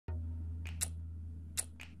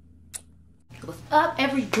What's up,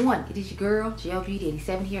 everyone? It is your girl Beauty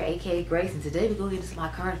 87 here, aka Grace, and today we're going to get into my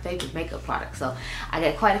current favorite makeup products. So I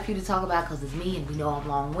got quite a few to talk about because it's me and we know I'm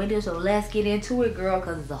long-winded, so let's get into it, girl,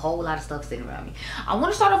 because there's a whole lot of stuff sitting around me. I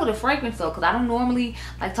want to start off with a fragrance though, because I don't normally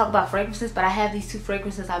like talk about fragrances, but I have these two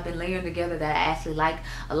fragrances I've been layering together that I actually like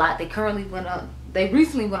a lot. They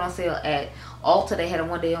recently went on sale at Ulta. They had a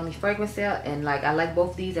one-day only fragrance sale, and like I like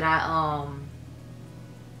both of these, and I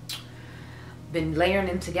been layering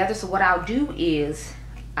them together. So what I'll do is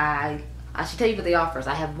I should tell you what they offer.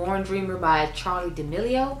 I have Born Dreamer by Charli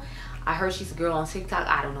D'Amelio. I heard she's a girl on TikTok.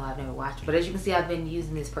 I don't know, I've never watched, but as you can see, I've been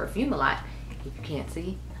using this perfume a lot. If you can't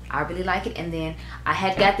see, I really like it. And then I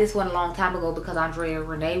had got this one a long time ago because Andrea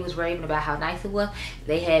Renee was raving about how nice it was.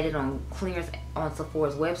 They had it on clearance on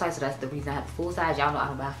Sephora's website, so that's the reason I have the full size. Y'all know I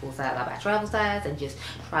don't buy full size, I buy travel size and just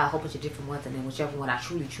try a whole bunch of different ones, and then whichever one I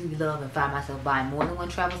truly love and find myself buying more than one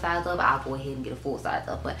travel size of, I'll go ahead and get a full size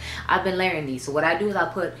of. But I've been layering these. So what I do is I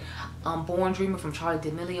put Born Dreamer from Charli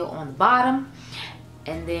D'Amelio on the bottom,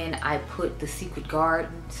 and then I put the Secret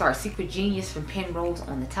Genius from Penrose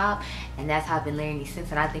on the top, and that's how I've been layering these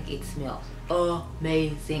scents, and I think it smells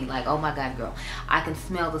amazing. Like, oh my god, girl, I can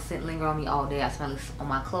smell the scent linger on me all day. I smell it on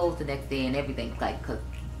my clothes the next day and everything. Like, cause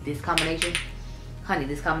this combination, honey,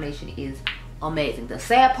 this combination is amazing. The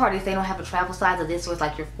sad part is they don't have a travel size of this, so it's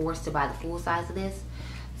like you're forced to buy the full size of this.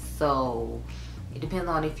 So it depends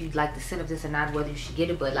on if you like the scent of this or not, whether you should get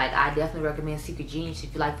it. But like, I definitely recommend Secret Genius.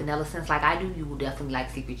 If you like vanilla scents like I do, you will definitely like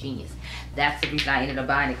Secret Genius. That's the reason I ended up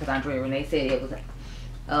buying it, because Andrea Renee said it was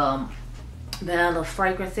vanilla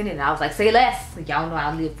fragrance in it, and I was like, say less. Y'all know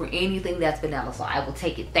I live for anything that's vanilla, so I will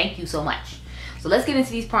take it. Thank you so much. So let's get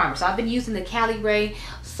into these primers. So I've been using the Cali Ray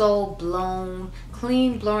Soul Blown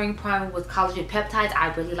Clean Blurring Primer with collagen peptides.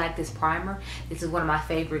 I really like this primer. This is one of my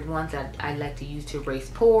favorite ones that I like to use to erase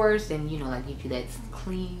pores and, you know, like give you that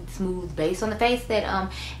clean, smooth base on the face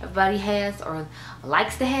that everybody has or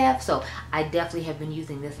likes to have. So I definitely have been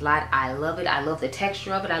using this a lot. I love it. I love the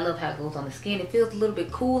texture of it. I love how it goes on the skin. It feels a little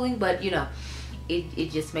bit cooling, but you know, it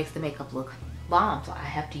just makes the makeup look bomb. So I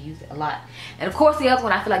have to use it a lot. And of course, the other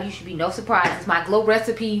one, I feel like you should be no surprise, is my Glow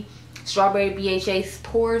Recipe Strawberry BHA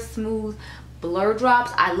Pore Smooth Blur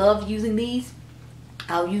Drops. I love using these.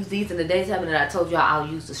 I'll use these in the daytime, and then I told y'all I'll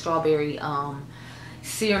use the strawberry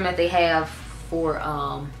serum that they have for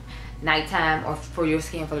nighttime, or for your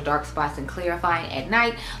skin, for the dark spots and clarifying at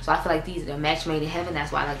night. So I feel like these are a match made in heaven.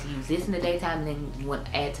 That's why I like to use this in the daytime, and then you want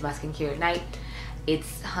to add to my skincare at night.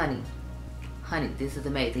 It's honey, this is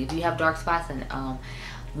amazing. If you have dark spots and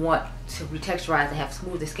want to retexturize and have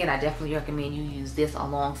smoother skin, I definitely recommend you use this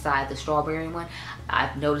alongside the strawberry one.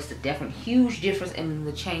 I've noticed a huge difference in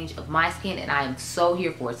the change of my skin, and I am so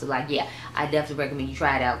here for it. So like, yeah, I definitely recommend you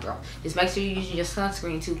try it out, girl. Just make sure you're using your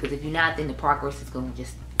sunscreen too, because if you're not, then the progress is going to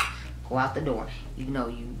just go out the door, even though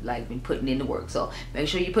you like been putting in the work. So make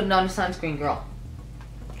sure you're putting on the sunscreen, girl.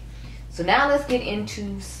 So now let's get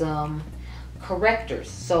into some correctors.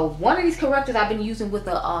 So one of these correctors I've been using with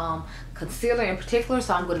a concealer in particular,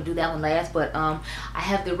 so I'm going to do that one last. But I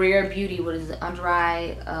have the Rare Beauty, what is it, under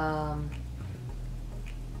eye,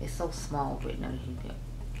 it's so small written under here,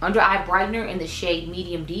 under eye brightener in the shade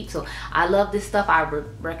medium deep. So I love this stuff. I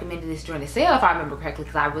recommended this during the sale, if I remember correctly,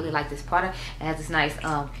 because I really like this product. It has this nice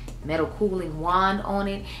metal cooling wand on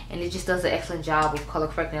it, and it just does an excellent job of color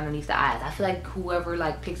correcting underneath the eyes. I feel like whoever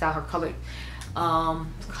like picks out her colors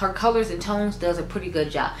and tones does a pretty good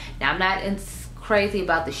job. Now I'm not crazy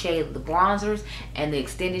about the shade of the bronzers and the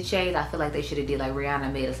extended shades. I feel like they should have did like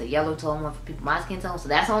Rihanna made us a yellow tone one for people my skin tone. So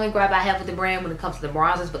that's the only gripe I have with the brand when it comes to the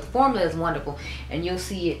bronzers, but the formula is wonderful, and you'll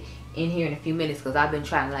see it in here in a few minutes because I've been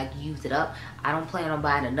trying to like use it up. I don't plan on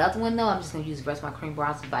buying another one though. I'm just gonna use the rest of my cream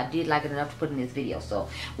bronzer, but I did like it enough to put in this video. So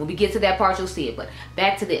when we get to that part, you'll see it. But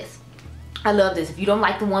back to this. I love this. If you don't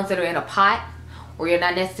like the ones that are in a pot, or you're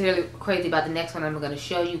not necessarily crazy about the next one I'm going to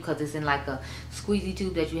show you because it's in like a squeezy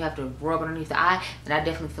tube that you have to rub underneath the eye, then I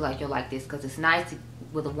definitely feel like you'll like this because it's nice.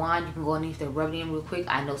 With a wand, you can go underneath there and rub it in real quick.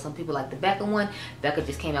 I know some people like the Becca one. Becca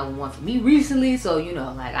just came out with one for me recently, so you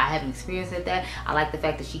know, like I haven't experienced that. I like the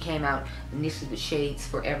fact that she came out initially with shades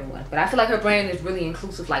for everyone. But I feel like her brand is really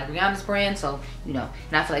inclusive, like Rihanna's brand, so you know,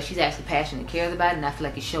 and I feel like she's actually passionate and cares about it, and I feel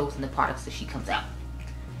like it shows in the products that she comes out.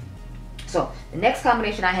 So the next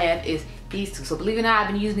combination I have is these two. So believe it or not,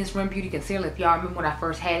 I've been using this Rim Beauty concealer. If y'all remember when I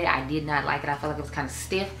first had it, I did not like it. I felt like it was kind of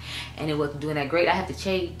stiff and it wasn't doing that great. I have the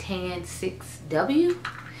shade Tan 6W.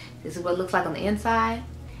 This is what it looks like on the inside.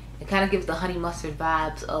 It kind of gives the honey mustard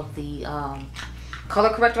vibes of the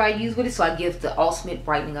color corrector I use with it. So I give the ultimate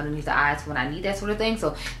brightening underneath the eyes when I need that sort of thing.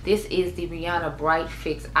 So this is the Rihanna Bright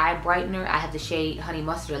Fix Eye Brightener. I have the shade Honey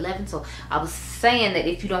Mustard 11. So I was saying that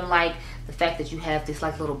if you don't like the fact that you have this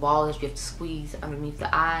like little ball that you have to squeeze underneath the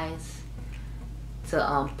eyes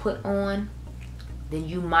to put on, then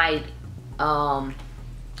you might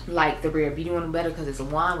like the Rare Beauty one better because it's a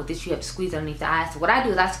wand. With this, you have to squeeze underneath the eyes. So what I do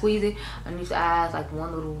is I squeeze it underneath the eyes, like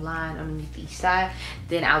one little line underneath each side.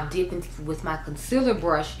 Then I'll dip in with my concealer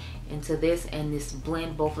brush into this and this,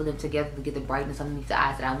 blend both of them together to get the brightness underneath the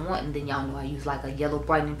eyes that I want. And then y'all know I use like a yellow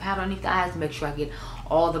brightening powder underneath the eyes to make sure I get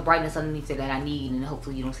all the brightness underneath there that I need. And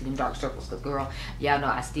hopefully you don't see them dark circles, because girl, y'all know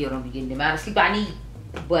I still don't be getting the amount of sleep I need.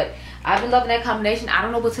 But I've been loving that combination. I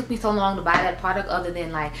don't know what took me so long to buy that product, other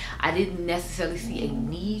than like I didn't necessarily see a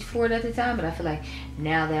need for it at the time. But I feel like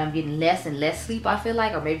now that I'm getting less and less sleep, I feel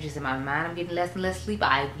like, or maybe just in my mind I'm getting less and less sleep,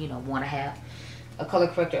 I, you know, want to have a color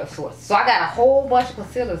corrector of sorts. So I got a whole bunch of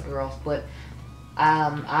concealers, girls, but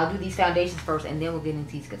I'll do these foundations first, and then we'll get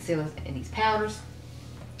into these concealers and these powders.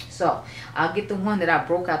 So I'll get the one that I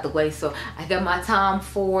broke out the way. So I got my Tom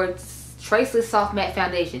Ford Traceless Soft Matte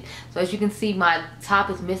Foundation. So as you can see, my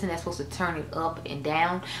top is missing. That's supposed to turn it up and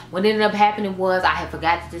down. What ended up happening was I had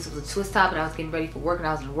forgot that this was a twist top, and I was getting ready for work, and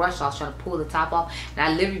I was in a rush, so I was trying to pull the top off, and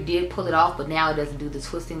I literally did pull it off, but now it doesn't do the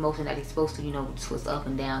twisting motion that it's supposed to, you know, twist up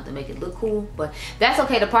and down to make it look cool. But that's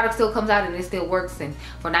okay. The product still comes out and it still works, and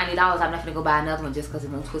for $90 I'm not gonna go buy another one just because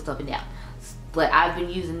it won't twist up and down. But I've been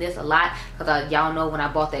using this a lot because y'all know when I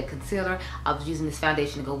bought that concealer, I was using this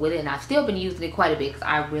foundation to go with it, and I've still been using it quite a bit because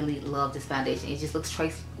I really love this foundation. It just looks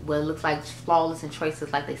well, it looks like flawless and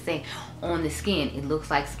traceless, like they say, on the skin. It looks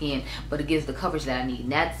like skin, but it gives the coverage that I need,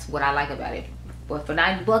 and that's what I like about it. But for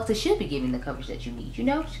 $90, it should be giving the coverage that you need, you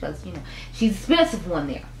know, because, you know, she's an expensive one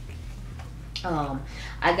there.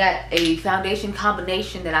 I got a foundation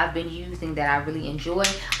combination that I've been using that I really enjoy.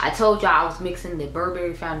 I told y'all I was mixing the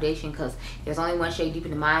Burberry foundation because there's only one shade deeper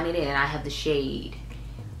than mine in it, and I have the shade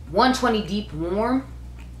 120 Deep Warm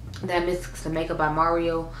that I mixed the Makeup by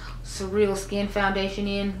Mario Surreal Skin Foundation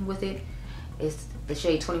in with it. It's the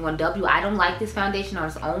shade 21W. I don't like this foundation on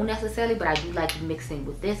its own necessarily, but I do like mixing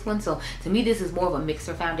with this one. So to me, this is more of a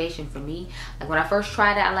mixer foundation for me. Like when I first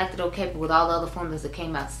tried it, I liked it okay, but with all the other formulas that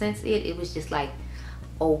came out since it was just like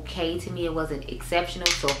okay to me. It wasn't exceptional.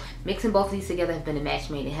 So mixing both of these together has been a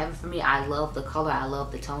match made in heaven for me. I love the color, I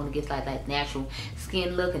love the tone. It gives like that natural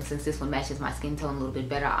skin look, and since this one matches my skin tone a little bit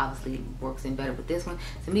better, obviously it works in better with this one.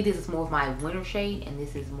 To me, this is more of my winter shade, and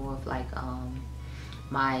this is more of like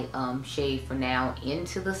my shade for now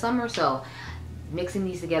into the summer. So mixing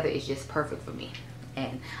these together is just perfect for me,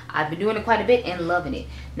 and I've been doing it quite a bit and loving it.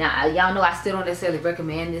 Now y'all know I still don't necessarily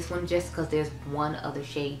recommend this one just because there's one other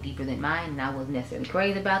shade deeper than mine, and I wasn't necessarily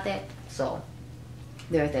crazy about that. So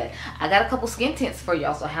there's that. I got a couple skin tints for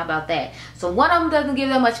y'all, so how about that? So one of them doesn't give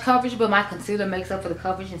that much coverage, but my concealer makes up for the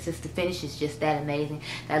coverage, and since the finish is just that amazing,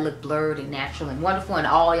 that look blurred and natural and wonderful, and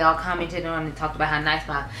all y'all commented on and talked about how nice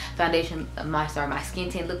my foundation, my skin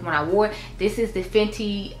tint looked when I wore it. This is the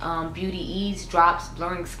Fenty Beauty Ease Drops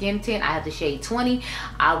Blurring Skin Tint. I have the shade 20.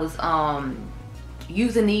 I was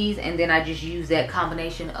using these, and then I just used that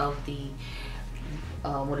combination of the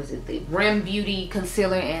what is it, the Rim Beauty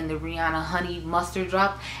concealer and the Rihanna Honey Mustard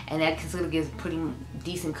Drop, and that concealer gives pretty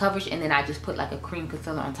decent coverage. And then I just put like a cream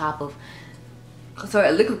concealer on top of, sorry,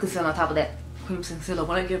 a liquid concealer on top of that cream concealer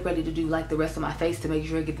when I get ready to do like the rest of my face to make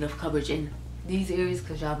sure I get enough coverage in these areas,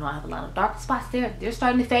 because y'all know I have a lot of dark spots there. They're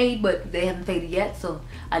starting to fade, but they haven't faded yet, so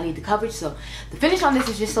I need the coverage. So the finish on this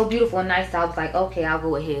is just so beautiful and nice. So I was like, okay, I'll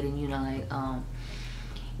go ahead and, you know, like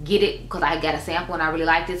get it because I got a sample and I really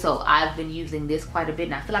liked it. So I've been using this quite a bit,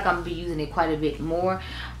 and I feel like I'm gonna be using it quite a bit more.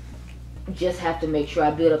 Just have to make sure I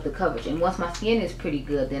build up the coverage, and once my skin is pretty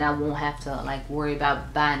good, then I won't have to like worry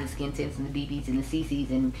about buying the skin tints and the BBs and the CCs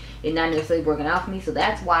and it not necessarily working out for me. So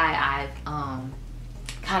that's why I've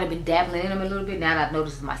kind of been dabbling in them a little bit now that I've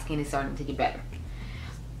noticed my skin is starting to get better.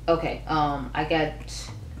 Okay, I got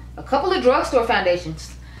a couple of drugstore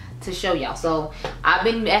foundations to show y'all. So I've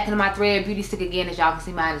been acting on my Thread Beauty stick again. As y'all can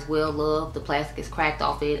see, mine is well loved. The plastic is cracked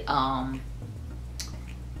off it.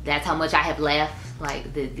 That's how much I have left.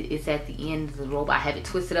 Like it's at the end of the rope. I have it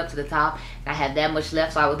twisted up to the top, and I have that much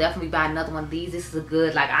left. So I will definitely buy another one of these. This is a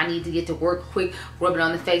good, like, I need to get to work quick, rub it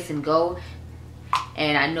on the face and go.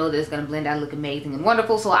 And I know that it's going to blend out, look amazing and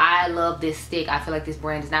wonderful. So I love this stick. I feel like this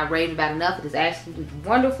brand is not raved about enough. It is absolutely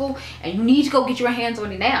wonderful, and you need to go get your hands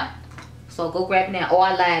on it now. So go grab it now. Oh,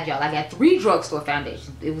 I lied, y'all. I got 3 drugstore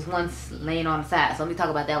foundations. It was one laying on the side. So let me talk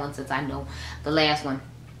about that one since I know the last one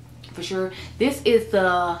for sure. This is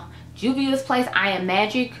the Juvia's Place I Am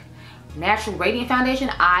Magic Natural Radiant Foundation.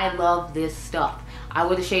 I love this stuff. I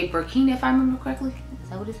wear the shade Burkina, if I remember correctly. Is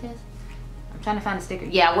that what it says? I'm I'm trying to find a sticker.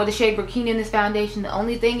 Yeah, I wore the shade Burkina in this foundation. The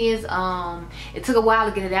only thing is, it took a while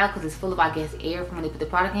to get it out because it's full of, I guess, air from when they put the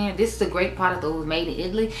product in here. This is a great product that was made in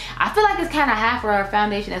Italy. I feel like it's kind of high for a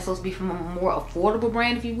foundation that's supposed to be from a more affordable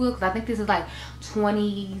brand, if you will, because I think this is like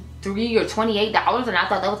 $23 or $28, and I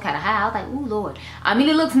thought that was kind of high. I was like, ooh, Lord. I mean,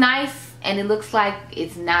 it looks nice. And it looks like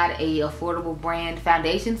it's not a affordable brand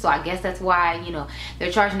foundation, so I guess that's why, you know,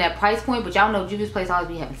 they're charging that price point. But y'all know Juvia's place always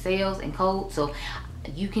be having sales and codes, so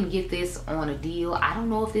you can get this on a deal. I don't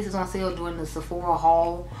know if this is on sale during the Sephora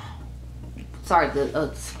haul, sorry,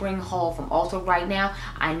 the spring haul from Ulta right now.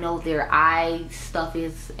 I know their eye stuff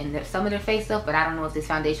is, and some of their face stuff, but I don't know if this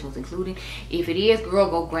foundation was included. If it is, girl,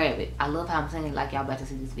 go grab it. I love how I'm saying it like y'all about to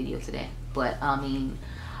see this video today, but I mean,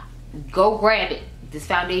 go grab it. This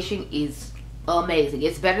foundation is amazing.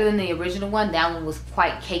 It's better than the original one. That one was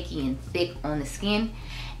quite cakey and thick on the skin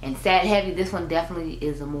and sad heavy. This one definitely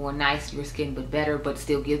is a more nice to your skin, but better, but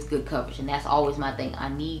still gives good coverage. And that's always my thing. I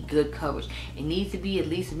need good coverage. It needs to be at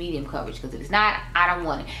least medium coverage, because if it's not, I don't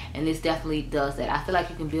want it. And this definitely does that. I feel like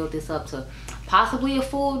you can build this up to possibly a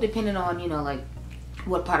full, depending on, you know, like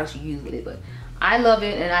what products you use with it. But I love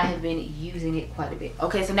it, and I have been using it quite a bit.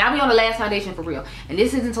 Okay, so now we're on the last foundation for real. And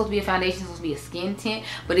this isn't supposed to be a foundation, it's supposed to be a skin tint.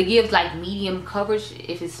 But it gives like medium coverage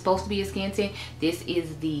if it's supposed to be a skin tint. This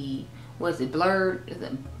is the, what is it,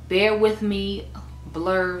 blurred, Bear With Me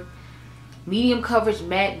Blur Medium Coverage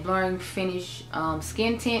Matte Blurring Finish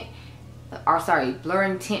Skin Tint. Or sorry,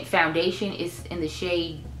 Blurring Tint Foundation. It's in the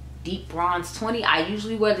shade Deep Bronze 20. I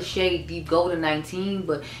usually wear the shade Deep Golden 19,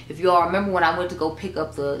 but if you all remember when I went to go pick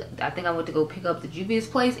up the, I think I went to go pick up the Juvia's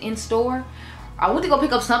place in store. I went to go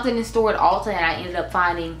pick up something in store at Ulta, and I ended up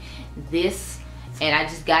finding this, and I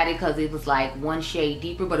just got it because it was like one shade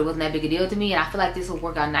deeper, but it wasn't that big a deal to me. And I feel like this will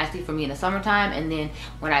work out nicely for me in the summertime, and then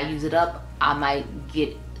when I use it up, I might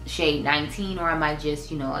get shade 19, or I might just,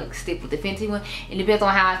 you know, like stick with the Fenty one. It depends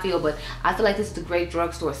on how I feel, but I feel like this is a great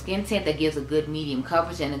drugstore skin tint that gives a good medium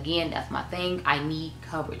coverage. And again, that's my thing. I need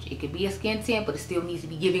coverage. It could be a skin tint, but it still needs to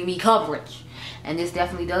be giving me coverage, and this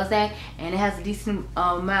definitely does that. And it has a decent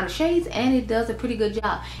amount of shades, and it does a pretty good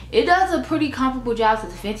job. It does a pretty comparable job to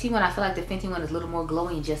the Fenty one. I feel like the Fenty one is a little more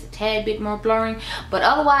glowy and just a tad bit more blurring, but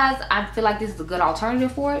otherwise I feel like this is a good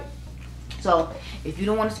alternative for it. So if you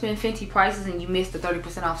don't want to spend Fenty prices and you missed the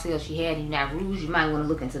 30% off sale she had in Not Rouge, you might want to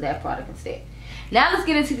look into that product instead. Now let's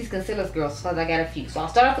get into these concealers, girls, because I got a few. So I'll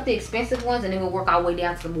start off with the expensive ones, and then we'll work our way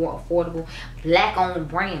down to the more affordable black-owned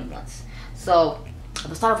brand ones. So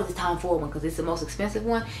I'll start off with the Tom Ford one because it's the most expensive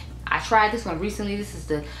one. I tried this one recently. This is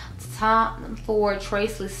the Tom Ford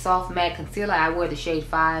Traceless Soft Matte Concealer. I wear the shade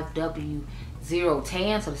 5W0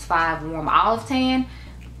 Tan, so it's 5 Warm Olive Tan.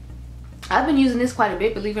 I've been using this quite a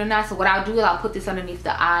bit, believe it or not. So what I'll do is I'll put this underneath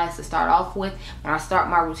the eyes to start off with. When I start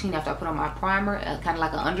my routine after I put on my primer, kind of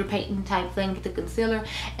like an underpainting type thing with the concealer.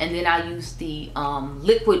 And then I use the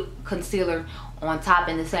liquid concealer on top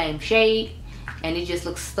in the same shade. And it just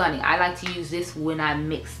looks stunning. I like to use this when I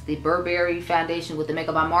mix the Burberry foundation with the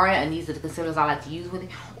Makeup by Maria. And these are the concealers I like to use with it.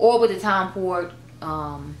 Or with the Tom Ford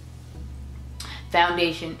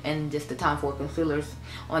foundation and just the Tom Ford concealers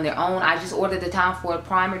on their own. I just ordered the Tom Ford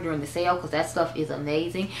primer during the sale because that stuff is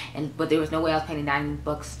amazing, but there was no way I was paying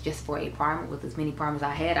 $90 just for a primer with as many primers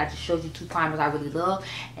I had. I just showed you 2 primers I really love,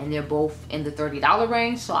 and they're both in the $30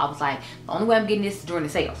 range. So I was like, the only way I'm getting this is during the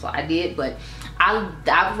sale, so I did. But I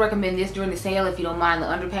would recommend this during the sale if you don't mind the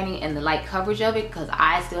underpainting and the light coverage of it, because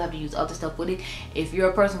I still have to use other stuff with it. If you're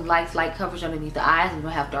a person who likes light coverage underneath the eyes and you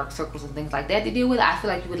don't have dark circles and things like that to deal with, I feel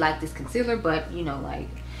like you would like this concealer. But you know, like,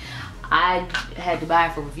 I had to buy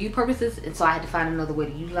it for review purposes, and so I had to find another way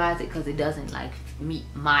to utilize it because it doesn't like meet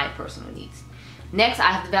my personal needs. Next,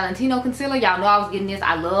 I have the Valentino concealer. Y'all know I was getting this.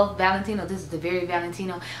 I love Valentino. This is the Very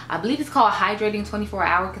Valentino. I believe it's called Hydrating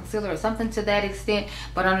 24-Hour Concealer or something to that extent.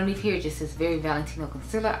 But underneath here, it just says Very Valentino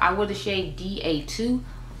Concealer. I wear the shade DA2.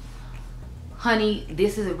 Honey,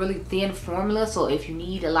 this is a really thin formula, so if you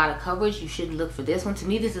need a lot of coverage, you shouldn't look for this one. To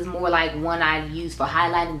me, this is more like one I use for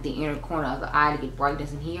highlighting the inner corner of the eye to get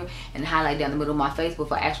brightness in here and highlight down the middle of my face. But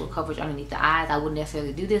for actual coverage underneath the eyes, I wouldn't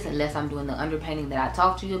necessarily do this unless I'm doing the underpainting that I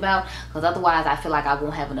talked to you about, because otherwise I feel like I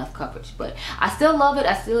won't have enough coverage. But I still love it.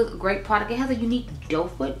 I still, it's a great product. It has a unique doe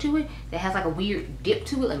foot to it that has like a weird dip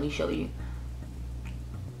to it. Let me show you.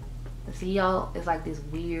 See, y'all, it's like this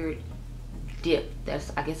weird dip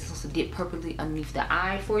that's, I guess it's supposed to dip perfectly underneath the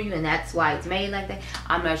eye for you, and that's why it's made like that.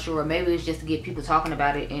 I'm not sure, maybe it's just to get people talking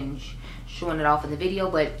about it and showing it off in the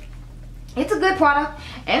video. But it's a good product,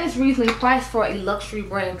 and it's reasonably priced for a luxury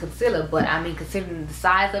brand concealer. But I mean, considering the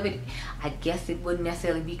size of it, I guess it wouldn't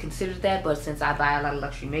necessarily be considered that, but since I buy a lot of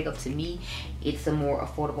luxury makeup, to me it's a more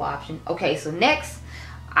affordable option. Okay, so next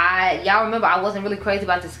Y'all remember I wasn't really crazy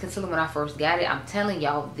about this concealer when I first got it. I'm telling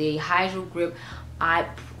y'all, the Hydro Grip Eye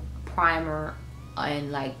Primer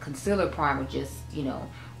and like concealer primer just, you know,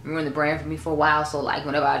 ruined the brand for me for a while. So like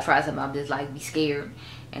whenever I try something, I'm just like be scared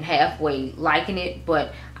and halfway liking it.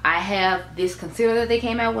 But I have this concealer that they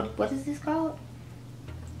came out with. What is this called?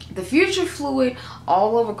 The Future Fluid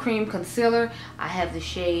All Over Cream Concealer. I have the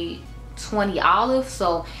shade 20 Olive.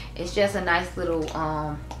 So it's just a nice little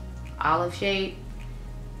olive shade.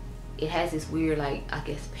 It has this weird, like, I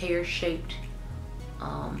guess pear-shaped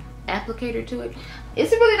applicator to it.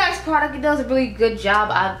 It's a really nice product. It does a really good job.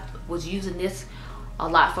 I was using this a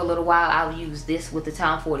lot for a little while. I'll use this with the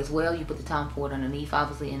Tom Ford as well. You put the Tom Ford underneath,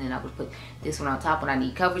 obviously, and then I would put this one on top when I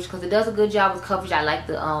need coverage, because it does a good job with coverage. I like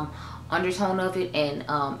the undertone of it, and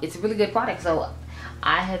it's a really good product. So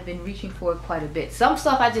I have been reaching for it quite a bit. Some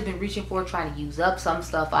stuff I've just been reaching for, trying to use up. Some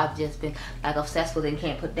stuff I've just been like obsessed with and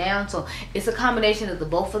can't put down. So it's a combination of the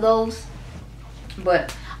both of those.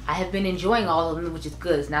 But I have been enjoying all of them, which is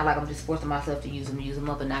good. It's not like I'm just forcing myself to use them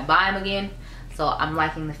up and not buy them again. So I'm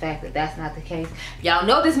liking the fact that that's not the case. Y'all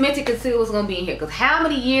know this Minty concealer was going to be in here, because how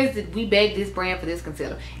many years did we beg this brand for this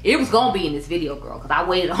concealer? It was going to be in this video, girl, because I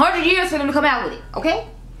waited 100 years for them to come out with it, okay?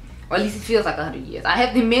 Or at least it feels like 100 years. I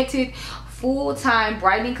have the Minted Full-Time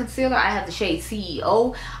Brightening Concealer. I have the shade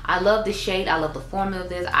CEO. I love this shade. I love the formula of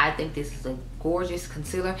this. I think this is a gorgeous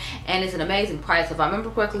concealer, and it's an amazing price. If I remember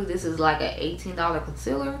correctly, this is like an $18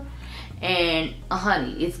 concealer, and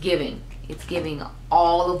honey, it's giving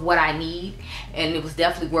all of what I need, and it was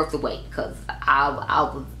definitely worth the wait, because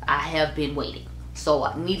I have been waiting.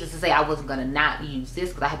 So needless to say, I wasn't gonna not use this,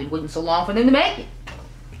 because I have been waiting so long for them to make it.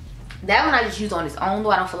 That one I just use on its own,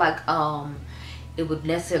 though. I don't feel like it would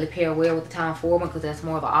necessarily pair well with the Tom Ford one, because that's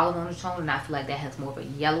more of an olive undertone, and I feel like that has more of a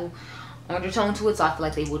yellow undertone to it, so I feel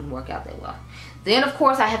like they wouldn't work out that well. Then of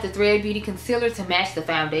course I have the Thread Beauty concealer to match the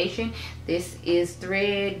foundation. This is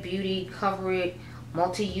Thread Beauty Cover It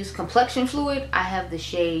Multi-Use Complexion Fluid. I have the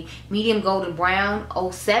shade Medium Golden Brown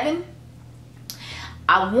 07.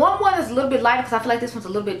 I want one that's a little bit lighter, because I feel like this one's a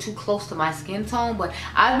little bit too close to my skin tone, but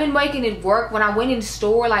I've been making it work. When I went in the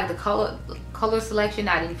store, like the color selection,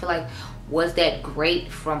 I didn't feel like was that great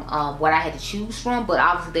from what I had to choose from, but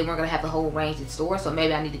obviously they weren't gonna have the whole range in store, so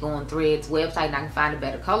maybe I need to go on Thread's website and I can find a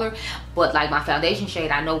better color. But like my foundation shade,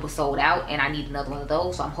 I know was sold out, and I need another one of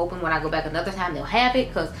those, so I'm hoping when I go back another time they'll have it,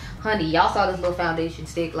 because honey, y'all saw this little foundation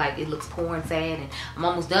stick, like it looks poor and sad, and I'm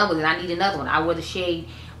almost done with it. I need another one. I wear the shade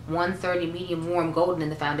 130 Medium Warm Golden in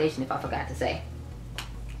the foundation, if I forgot to say,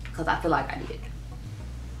 because I feel like I did.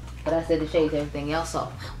 But I said the shades, everything else.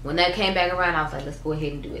 So when that came back around, I was like, let's go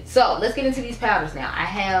ahead and do it. So let's get into these powders now. I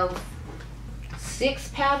have 6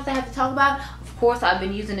 powders I have to talk about. Of course, I've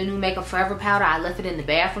been using the new Makeup Forever powder. I left it in the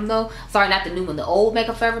bathroom though. Sorry, not the new one, the old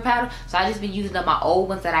Makeup Forever powder. So I just been using up my old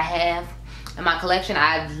ones that I have in my collection.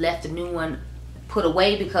 I left the new one put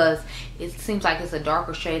away because it seems like it's a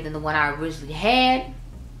darker shade than the one I originally had.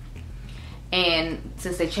 And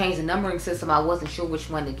since they changed the numbering system, I wasn't sure which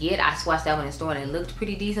one to get. I swatched that one in the store and it looked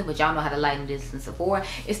pretty decent, but y'all know how to lighten this in Sephora.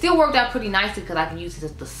 It still worked out pretty nicely because I can use this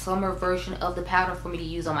as the summer version of the powder for me to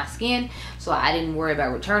use on my skin. So I didn't worry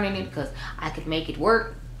about returning it because I could make it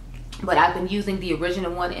work. But I've been using the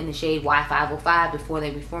original one in the shade Y505 before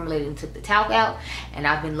they reformulated and took the talc out. And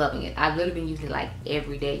I've been loving it. I've literally been using it like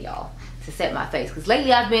every day, y'all, to set my face. Because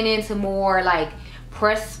lately I've been into more like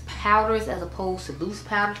pressed powders as opposed to loose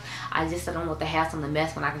powders. I don't want the hassle and the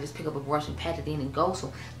mess when I can just pick up a brush and pat it in and go.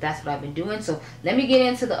 So that's what I've been doing. So let me get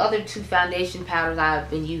into the other 2 foundation powders I've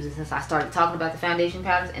been using since I started talking about the foundation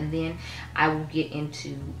powders, and then I will get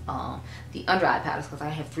into the under eye powders because I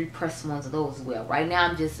have 3 pressed ones of those as well. Right now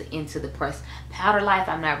I'm just into the pressed powder life.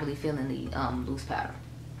 I'm not really feeling the loose powder.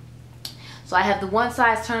 So I have the One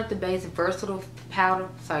Size Turn Up the Base Versatile powder,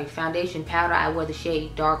 foundation powder. I wear the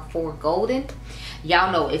shade Dark 4 Golden.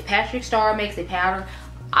 Y'all know if Patrick Starr makes a powder,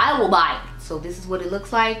 I will buy it. So this is what it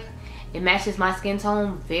looks like. It matches my skin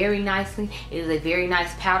tone very nicely. It is a very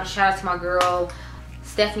nice powder. Shout out to my girl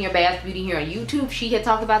Stephanie or Bath Beauty here on YouTube. She had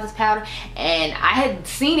talked about this powder and I had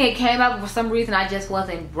seen it came out, but for some reason I just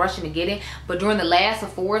wasn't rushing to get it. But during the last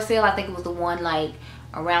Sephora sale, I think it was the one like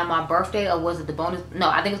around my birthday, or was it the bonus? No,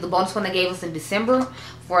 I think it was the bonus one they gave us in December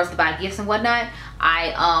for us to buy gifts and whatnot.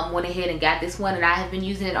 I went ahead and got this one, and I have been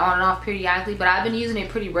using it on and off periodically, but I've been using it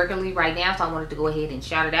pretty regularly right now, so I wanted to go ahead and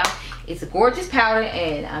shout it out. It's a gorgeous powder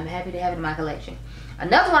and I'm happy to have it in my collection.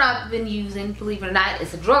 Another one I've been using, believe it or not,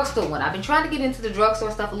 it's a drugstore one. I've been trying to get into the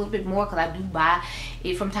drugstore stuff a little bit more because I do buy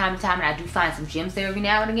it from time to time, and I do find some gems there every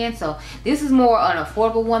now and again. So this is more an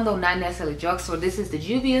affordable one though, not necessarily drugstore. This is the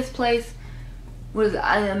Juvia's Place. What is it?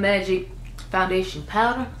 I Am Magic foundation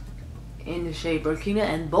powder. in the shade Burkina,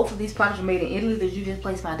 and both of these products are made in Italy. The Juvia's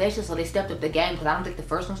Place foundation, so they stepped up the game because I don't think the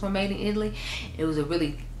first ones were made in Italy. It was a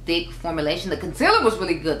really thick formulation. The concealer was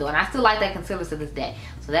really good though, and I still like that concealer to this day.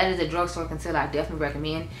 So that is a drugstore concealer I definitely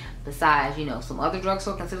recommend. Besides, you know, some other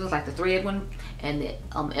drugstore concealers like the thread one and the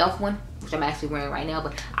elf one, which I'm actually wearing right now.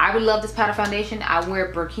 But I really love this powder foundation. I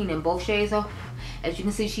wear Burkina in both shades though. As you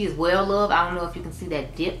can see, she is well loved. I don't know if you can see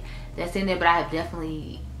that dip that's in there, but I have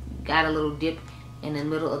definitely got a little dip in the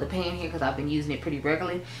middle of the pan here because I've been using it pretty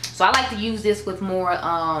regularly. So I like to use this with more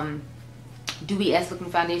dewy-esque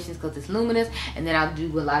looking foundations because it's luminous, and then I'll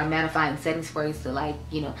do a lot of mattifying setting sprays to, like,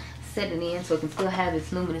 you know, set it in so it can still have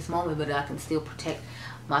its luminous moment, but I can still protect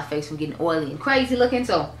my face from getting oily and crazy looking.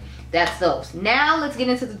 So that's those. Now let's get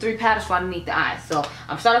into the 3 powders for underneath the eyes. So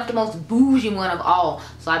I'm starting with the most bougie one of all.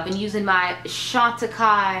 So I've been using my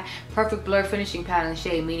Chantecaille Perfect Blur Finishing Powder in the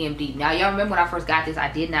shade Medium Deep. Now y'all remember when I first got this, I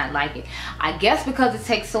did not like it. I guess because it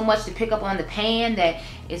takes so much to pick up on the pan that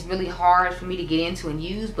it's really hard for me to get into and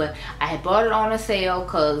use. But I had bought it on a sale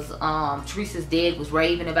because Teresa's Dead was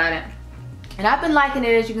raving about it. And I've been liking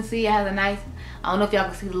it. As you can see, it has a nice, I don't know if y'all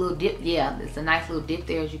can see the little dip. Yeah, it's a nice little dip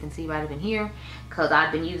there, as you can see right up in here, because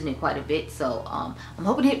I've been using it quite a bit. So I'm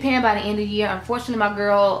hoping to hit pan by the end of the year. Unfortunately, my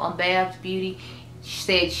girl Fenty Beauty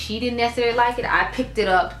said she didn't necessarily like it. I picked it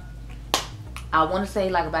up, I want to say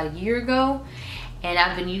like about a year ago, and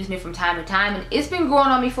I've been using it from time to time, and it's been growing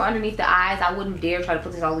on me for underneath the eyes. I wouldn't dare try to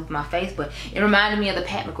put this all over my face, but it reminded me of the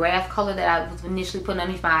Pat McGrath color that I was initially putting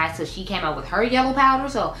underneath my eyes. So she came out with her yellow powder,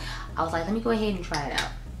 so I was like, let me go ahead and try it out.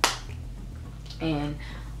 And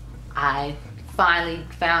I finally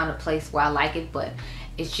found a place where I like it, but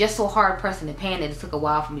it's just so hard pressing the pan that it took a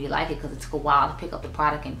while for me to like it, because it took a while to pick up the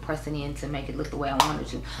product and press it in to make it look the way I wanted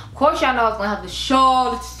to. Of course, y'all know I was gonna have the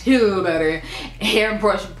Charlotte Tilbury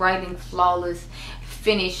Airbrush Brightening Flawless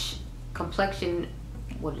Finish Complexion,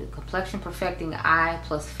 what is it? Complexion Perfecting Eye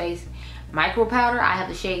Plus Face Micro Powder. I have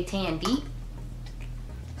the shade Tan Deep.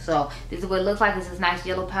 So this is what it looks like. It's this nice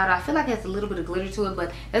yellow powder. I feel like it has a little bit of glitter to it,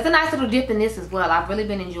 but there's a nice little dip in this as well. I've really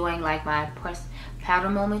been enjoying like my pressed powder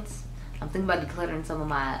moments. I'm thinking about decluttering some of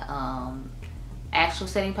my actual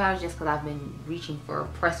setting powders just because I've been reaching for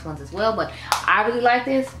pressed ones as well. But I really like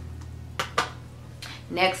this.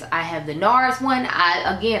 Next, I have the Nars one.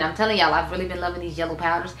 Again, I'm telling y'all, I've really been loving these yellow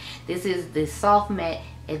powders. This is the Soft Matte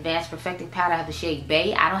Advanced Perfecting Powder. I have the shade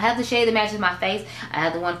Bay. I don't have the shade that matches my face. I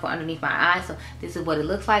have the one for underneath my eyes. So this is what it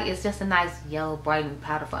looks like. It's just a nice yellow brightening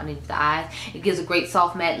powder for underneath the eyes. It gives a great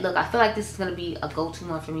soft matte look. I feel like this is going to be a go-to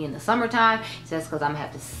one for me in the summertime. Just because I'm going to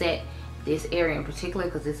have to set this area in particular,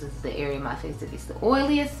 because this is the area of my face that gets the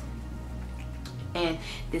oiliest. And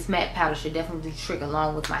this matte powder should definitely trick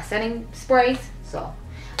along with my setting sprays. So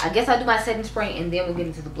I guess I'll do my setting spray and then we'll get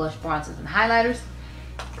into the blush, bronzers, and highlighters.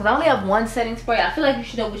 Because I only have one setting spray. I feel like you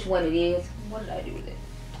should know which one it is. What did I do with it?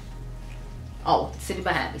 Oh, it's sitting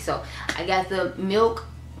behind me. So I got the Milk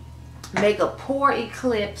Makeup Pore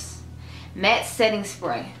Eclipse Matte Setting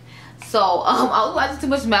Spray. So I was watching Too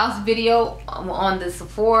Much Mouse video on the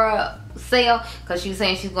Sephora sale because she was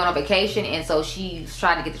saying she's going on vacation, and so she's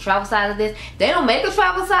trying to get the travel size of this. They don't make a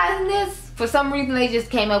travel size in this. For some reason, they just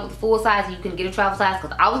came up with the full size and you can get a travel size,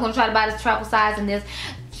 because I was going to try to buy this travel size in this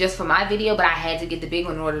just for my video, but I had to get the big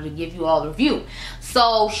one in order to give you all the review.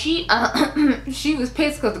 So she she was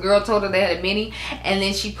pissed because the girl told her they had a mini, and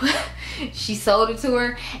then she sold it to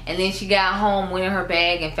her, and then she got home, went in her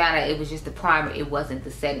bag, and found out it was just the primer. It wasn't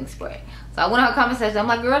the setting spray. So I went on her comment section. I'm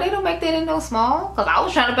like, girl, they don't make that in no small, because I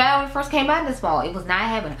was trying to buy it when it first came out in the small. It was not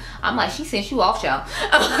happening. I'm like, she sent you off, y'all,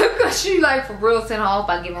 because she like for real sent her off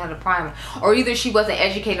by giving her the primer. Or either she wasn't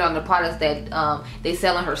educated on the products that they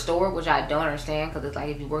sell in her store, which I don't understand, because it's like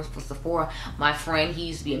if you work for Sephora, my friend, he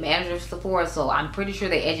used to be a manager of Sephora, so I'm pretty sure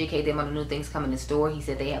they educate them on the new things coming in the store. He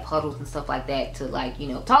said they have huddles and stuff like that to, like, you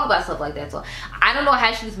know, talk about stuff like that. So I don't know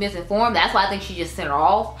how she was misinformed. That's why I think she just sent her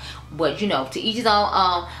off. But you know, to each his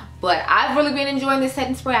own. But I've really been enjoying this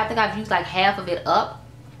setting spray. I think I've used like half of it up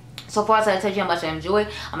so far, so I tell you how much I enjoy.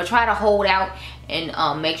 I'm gonna try to hold out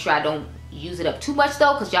and make sure I don't use it up too much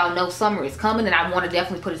though, because y'all know summer is coming, and I want to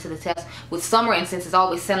definitely put it to the test with summer. And since it's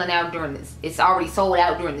always selling out during this, it's already sold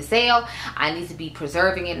out during the sale, I need to be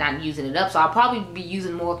preserving it, not using it up. So I'll probably be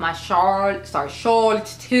using more of my Charlotte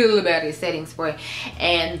Tilbury setting spray,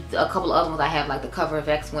 and a couple of other ones I have, like the Cover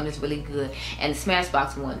FX one is really good, and the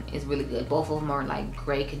Smashbox one is really good. Both of them are like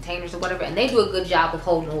gray containers or whatever, and they do a good job of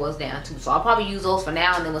holding oils down too. So I'll probably use those for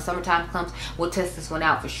now, and then when summertime comes, we'll test this one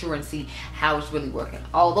out for sure and see how it's really working.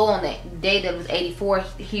 Although on that day that it was 84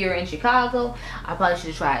 here in Chicago, I probably should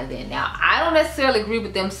have tried it then. Now, I don't necessarily agree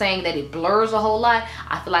with them saying that it blurs a whole lot.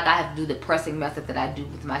 I feel like I have to do the pressing method that I do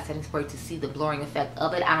with my setting spray to see the blurring effect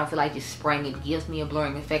of it. I don't feel like just spraying it gives me a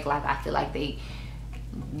blurring effect like I feel like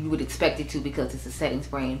you would expect it to, because it's a setting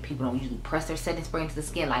spray and people don't usually press their setting spray into the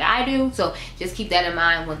skin like I do. So just keep that in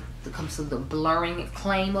mind when it comes to the blurring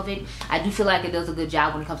claim of it. I do feel like it does a good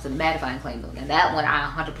job when it comes to the mattifying claim though. And that one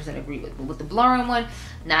I 100% agree with. But with the blurring one,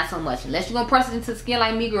 not so much. Unless you're gonna press it into the skin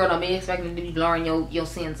like me, girl, don't be expecting it to be blurring your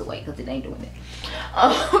sins away, because it ain't doing it.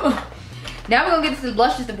 Now we're gonna get to the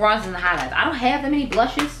blushes, the bronzers, and the highlights. I don't have that many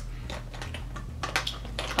blushes.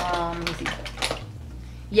 Let me see.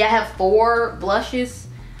 Yeah, I have 4 blushes.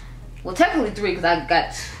 Well, technically 3, because I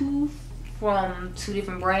got 2 from 2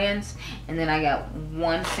 different brands, and then I got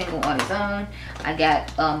 1 single on its own. I got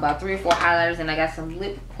about 3 or 4 highlighters, and I got some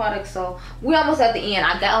lip products. So we're almost at the end.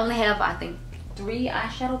 I only have, I think, 3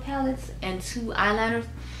 eyeshadow palettes and 2 eyeliners.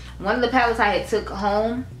 One of the palettes I had took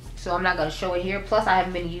home, so I'm not going to show it here. Plus, I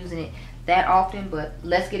haven't been using it that often, but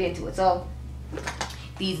let's get into it. So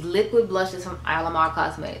these liquid blushes from UOMA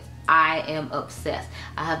Cosmetics. I am obsessed.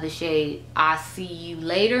 I have the shade I See You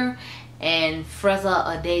Later and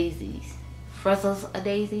Frezza a Daisies. Frezza's a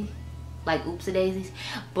Daisy? Like Oopsie Daisies.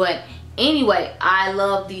 But anyway, I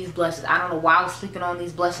love these blushes. I don't know why I was sleeping on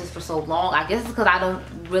these blushes for so long. I guess it's because I don't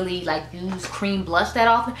really like use cream blush that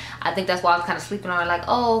often. I think that's why I was kind of sleeping on it, like,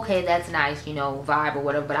 oh, okay, that's nice, you know, vibe or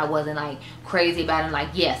whatever. But I wasn't like crazy about it, like,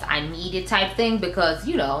 yes, I need it type thing, because,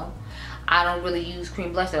 you know, I don't really use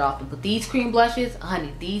cream blush that often. But these cream blushes,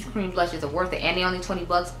 honey, these cream blushes are worth it. And they're only 20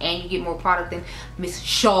 bucks. And you get more product than Miss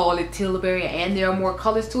Charlotte Tilbury. And there are more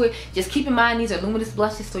colors to it. Just keep in mind, these are luminous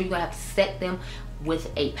blushes. So you're going to have to set them with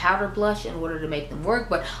a powder blush in order to make them work.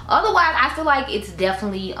 But otherwise, I feel like it's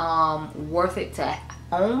definitely worth it to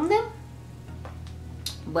own them.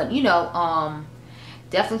 But, you know,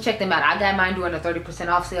 definitely check them out. I got mine during the 30%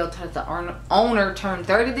 off sale. The owner turned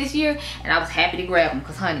 30 this year. And I was happy to grab them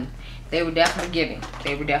because, honey, they were definitely giving.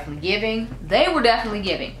 They were definitely giving. They were definitely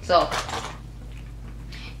giving. So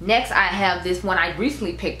next I have this one I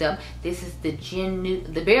recently picked up. This is the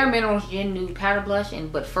Bare Minerals Gin Nude Powder Blush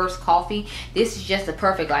but First Coffee. This is just the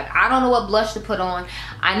perfect, like, I don't know what blush to put on.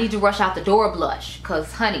 I need to rush out the door blush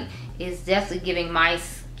because, honey, it's definitely giving my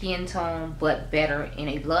skin tone but better in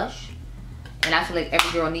a blush. And I feel like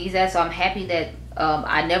every girl needs that. So I'm happy that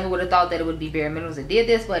I never would have thought that it would be Bare Minerals that did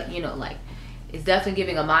this, but you know, like, it's definitely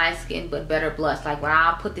giving a my skin but better blush. Like when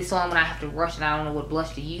I put this on, when I have to rush and I don't know what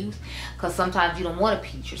blush to use, because sometimes you don't want a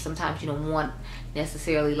peach, or sometimes you don't want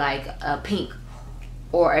necessarily like a pink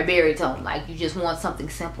or a berry tone. Like you just want something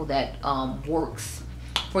simple that works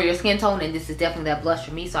for your skin tone, and this is definitely that blush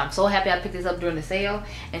for me. So I'm so happy I picked this up during the sale.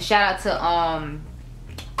 And shout out to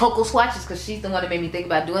Coco Swatches, because she's the one that made me think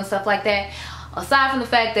about doing stuff like that. Aside from the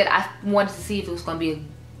fact that I wanted to see if it was going to be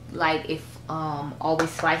if Always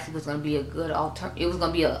Spicy was going to be a good alternative. It was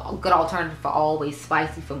going to be a good alternative for Always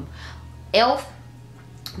Spicy from e.l.f.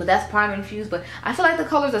 But that's primer infused. But I feel like the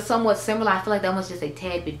colors are somewhat similar. I feel like that one's just a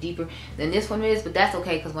tad bit deeper than this one is. But that's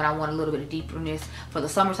okay, because when I want a little bit of deeperness for the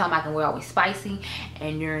summertime, I can wear Always Spicy.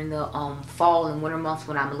 And during the fall and winter months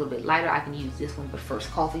when I'm a little bit lighter, I can use this one but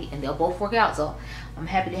First Coffee. And they'll both work out. So I'm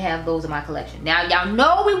happy to have those in my collection. Now, y'all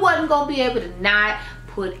know we wasn't going to be able to not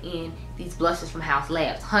put in these blushes from House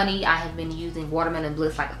Labs. Honey, I have been using Watermelon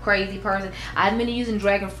Bliss like a crazy person. I haven't been using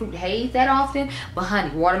Dragon Fruit Haze that often, but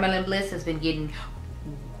honey, Watermelon Bliss has been getting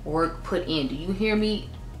work put in. Do you hear me?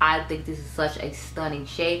 I think this is such a stunning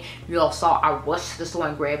shade. You all saw I rushed to the store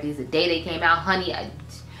and grabbed these the day they came out. Honey,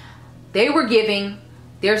 they were giving.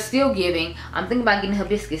 They're still giving. I'm thinking about getting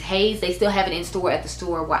Hibiscus Haze. They still have it in store at the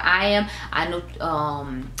store where I am. I know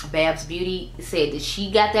Babs Beauty said that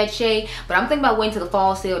she got that shade. But I'm thinking about waiting to the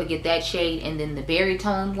fall sale to get that shade and then the berry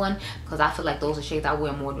tone one. Because I feel like those are shades I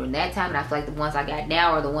wear more during that time. And I feel like the ones I got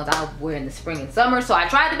now are the ones I wear in the spring and summer. So I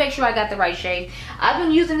tried to make sure I got the right shade. I've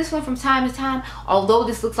been using this one from time to time. Although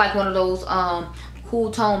this looks like one of those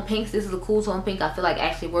cool tone pinks. This is a cool tone pink. I feel like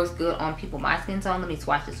actually works good on people my skin tone. Let me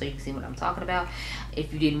swatch it so you can see what I'm talking about.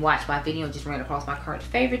 If you didn't watch my video, just ran across my current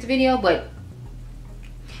favorites video. But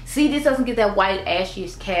see, this doesn't get that white ashy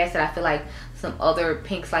cast that I feel like some other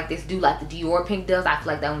pinks like this do, like the Dior pink does. I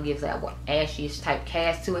feel like that one gives that ashy type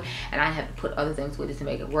cast to it, and I have to put other things with it to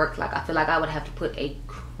make it work. Like I feel like I would have to put a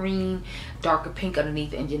cream darker pink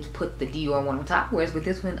underneath and just put the Dior one on top, whereas with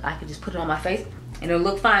this one I could just put it on my face and it'll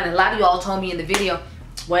look fine. And a lot of y'all told me in the video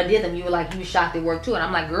when I did them, you were like, you were shocked it worked too, and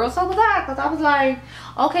I'm like, girl, so was I, because I was like,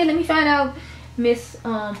 okay, let me find out Miss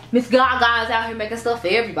Gaga is out here making stuff for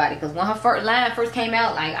everybody. Because when her first line first came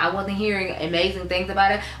out, like, I wasn't hearing amazing things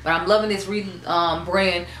about it. But I'm loving this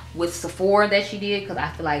brand with Sephora that she did, because I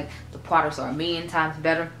feel like the products are a million times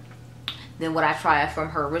better than what I tried from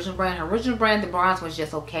her original brand. Her original brand, the bronze was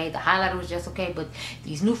just okay, the highlighter was just okay, but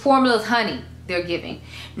these new formulas, honey, they're giving.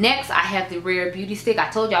 Next, I have the Rare Beauty Stick. I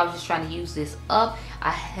told you I was just trying to use this up. I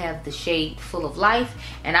have the shade Full of Life,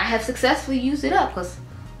 and I have successfully used it up, because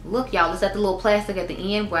look, y'all, it's at the little plastic at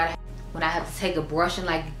the end where when I have to take a brush and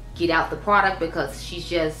like get out the product, because she's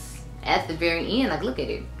just at the very end. Like, look at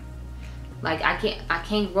it. Like, I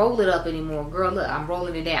can't roll it up anymore. Girl, look, I'm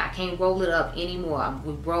rolling it down. I can't roll it up anymore.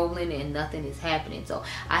 I'm rolling and nothing is happening. So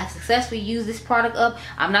I have successfully used this product up.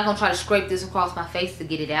 I'm not going to try to scrape this across my face to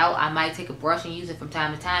get it out. I might take a brush and use it from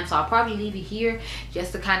time to time. So I'll probably leave it here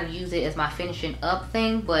just to kind of use it as my finishing up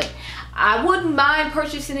thing. But I wouldn't mind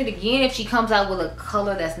purchasing it again if she comes out with a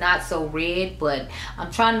color that's not so red. But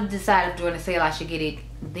I'm trying to decide if during the sale I should get it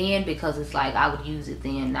then, because it's like I would use it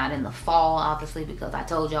then, not in the fall, obviously, because I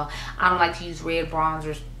told y'all I don't like to use red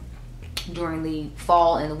bronzers during the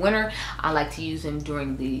fall and the winter. I like to use them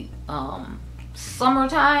during the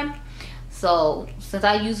summertime. So since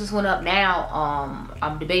I use this one up now,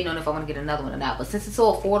 I'm debating on if I want to get another one or not. But since it's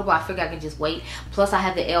so affordable, I figure I can just wait. Plus I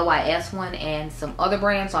have the LYS one and some other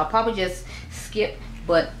brands, so I'll probably just skip.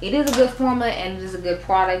 But it is a good formula and it is a good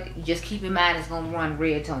product. Just keep in mind it's going to run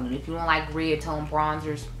red tone. And if you don't like red tone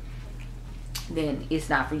bronzers, then it's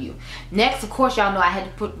not for you. Next, of course, y'all know I had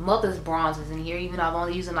to put Mother's bronzers in here, even though I've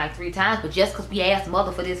only used them like 3 times. But just because we asked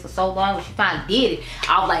Mother for this for so long, when she finally did it,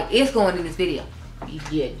 I was like, it's going in this video. You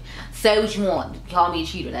did. Say what you want. Call me a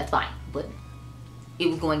cheater. That's fine. But it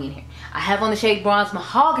was going in here. I have on the shade Bronze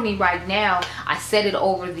Mahogany right now. I set it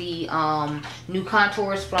over the new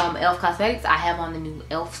contours from e.l.f. Cosmetics. I have on the new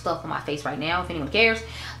e.l.f. stuff on my face right now, if anyone cares.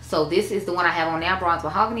 So this is the one I have on now, Bronze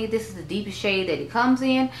Mahogany. This is the deepest shade that it comes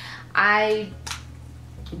in. I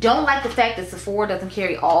don't like the fact that Sephora doesn't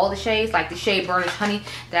carry all the shades. Like the shade Burnished Honey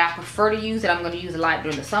that I prefer to use, that I'm going to use a lot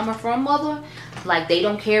during the summer from Mother. Like, they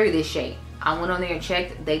don't carry this shade. I went on there and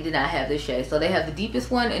checked. They did not have this shade. So they have the deepest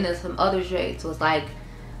one and then some other shades. So it's like,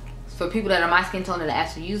 for people that are my skin tone that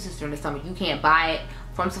actually use this during the summer, you can't buy it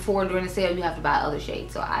from Sephora during the sale. You have to buy other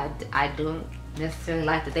shades. So I don't necessarily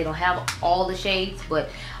like that they don't have all the shades. But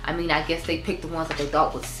I mean, I guess they picked the ones that they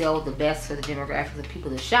thought would sell the best for the demographics of people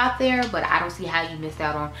that shop there. But I don't see how you missed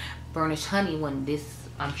out on Burnished Honey when this,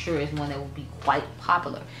 I'm sure, is one that will be quite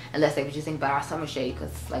popular, unless they were just thinking about our summer shade,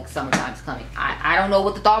 because like summertime's coming. I don't know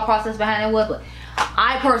what the thought process behind it was, but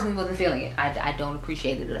I personally wasn't feeling it. I don't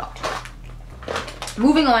appreciate it at all.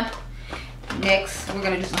 Moving on. Next, we're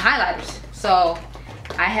gonna do some highlighters. So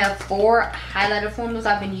I have 4 highlighter formulas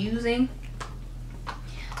I've been using.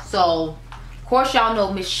 So of course y'all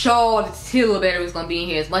know Miss Charlotte Tilbury is gonna be in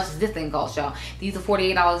here, as much as this thing costs, y'all. These are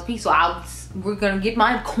 $48 a piece, so we're gonna get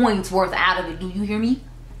my coins worth out of it. Do you hear me?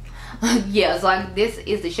 Yeah, so like, this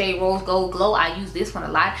is the shade Rose Gold Glow. I use this one a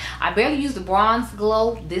lot. I barely use the Bronze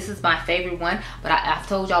Glow. This is my favorite one, but I've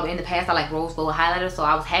told y'all in the past I like Rose Gold highlighter, so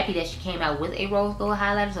I was happy that she came out with a Rose Gold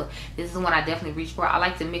highlighter. So this is the one I definitely reach for. I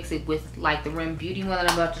like to mix it with like the Rim Beauty one that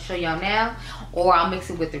I'm about to show y'all now, or I'll mix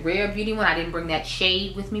it with the Rare Beauty one. I didn't bring that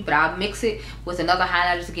shade with me, but I'll mix it with another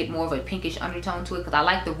highlighter to get more of a pinkish undertone to it, because I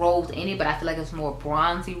like the rose in it, but I feel like it's more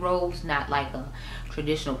bronzy rose, not like a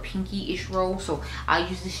traditional pinky-ish rose. So I'll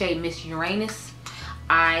use the shade Miss Uranus.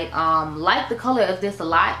 I like the color of this a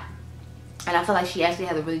lot, and I feel like she actually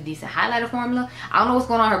has a really decent highlighter formula. I don't know what's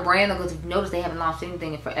going on her brand, because if you notice they haven't launched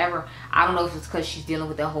anything in forever. I don't know if it's because she's dealing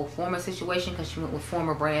with that whole former situation, because she went with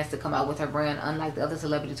former brands to come out with her brand, unlike the other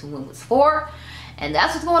celebrities who went with Sephora. And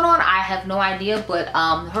that's what's going on. I have no idea, but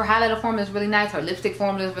her highlighter formula is really nice. Her lipstick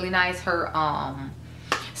formula is really nice. Her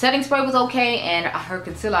setting spray was okay, and her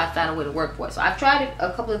concealer I found a way to work for it. So I've tried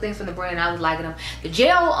a couple of things from the brand and I was liking them. The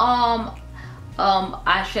gel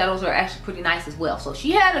eyeshadows are actually pretty nice as well. So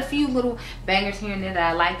she had a few little bangers here and there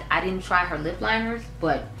that I liked. I didn't try her lip liners,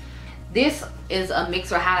 but this is a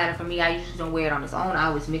mixer highlighter for me. I usually don't wear it on its own. I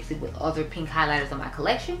always mix it with other pink highlighters in my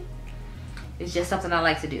collection. It's just something I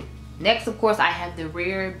like to do. Next, of course, I have the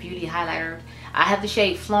Rare Beauty highlighter. I have the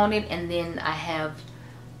shade Flaunted, and then I have,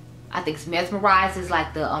 I think Mesmerized is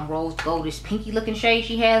like the rose goldish pinky looking shade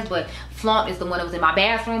she has, but Flaunt is the one that was in my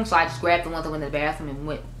bathroom, so I just grabbed the one that went in the bathroom and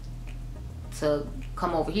went to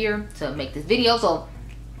come over here to make this video. So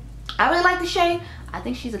I really like the shade. I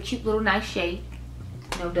think she's a cute little nice shade.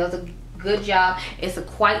 You know, does a Good job. It's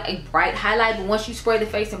quite a bright highlight, but once you spray the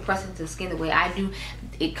face and press it into the skin the way I do,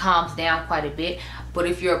 it calms down quite a bit. But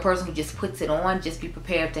if you're a person who just puts it on, just be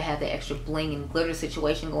prepared to have the extra bling and glitter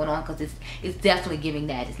situation going on, because it's definitely giving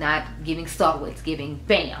that. It's not giving subtle, it's giving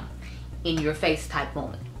bam in your face type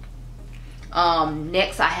moment.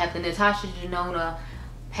 Next I have the Natasha Denona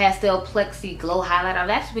Pastel Plexi Glow Highlight. I've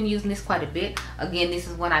actually been using this quite a bit. Again, this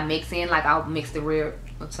is one I mix in, like I'll mix the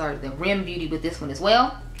Rim Beauty with this one as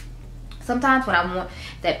well. Sometimes when I want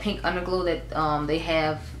that pink underglow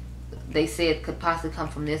that they said could possibly come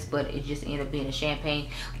from this, but it just ended up being a champagne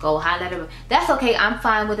gold highlighter. That's okay, I'm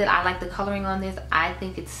fine with it. I like the coloring on this. I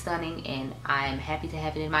think it's stunning, and I'm happy to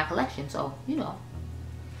have it in my collection. So, you know.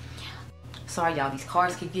 Sorry y'all, these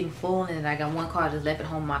cards keep getting full, and then I got one card that's left at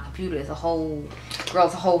home on my computer. It's a whole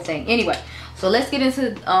thing. Anyway, so let's get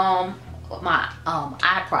into my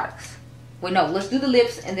eye products. Wait, no, let's do the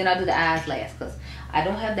lips and then I'll do the eyes last, because I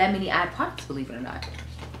don't have that many eye products, believe it or not.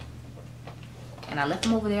 And I left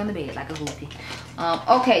them over there on the bed like a goofy.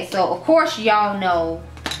 Okay, so of course y'all know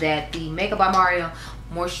that the Makeup by Mario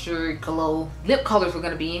Moisture Glow lip colors were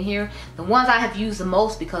going to be in here. The ones I have used the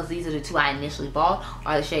most, because these are the two I initially bought,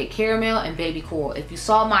 are the shade Caramel and Baby Coral. If you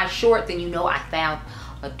saw my short, then you know I found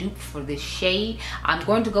a dupe for this shade. I'm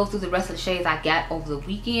going to go through the rest of the shades I got over the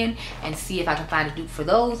weekend and see if I can find a dupe for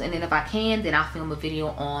those, and then if I can, then I'll film a video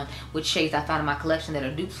on which shades I found in my collection that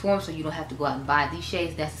are dupes for them, so you don't have to go out and buy these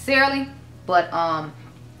shades necessarily. But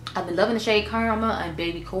I've been loving the shade Caramel and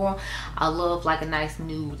Baby Coral. I love like a nice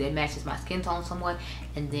nude that matches my skin tone somewhat,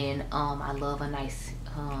 and then I love a nice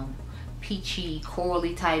peachy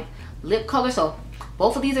corally type lip color. So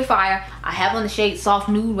both of these are fire. I have on the shade Soft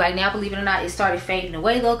Nude right now, believe it or not. It started fading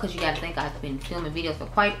away though, because you got to think I've been filming videos for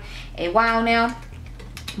quite a while now.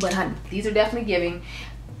 But honey, these are definitely giving.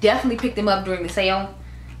 Definitely picked them up during the sale.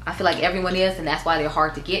 I feel like everyone is, and that's why they're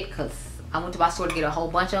hard to get, because I went to my store to get a whole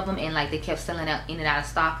bunch of them, and like they kept selling out in and out of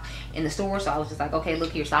stock in the store. So I was just like, okay,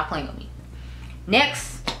 look here, stop playing with me.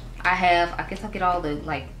 Next I guess I'll get all the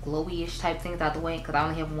like glowy-ish type things out the way, because I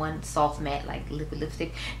only have one soft matte like liquid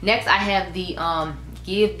lipstick. Next I have the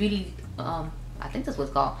Give Beauty, I think that's what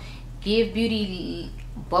it's called, Give Beauty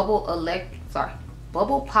Bubble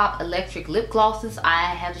Pop Electric Lip Glosses.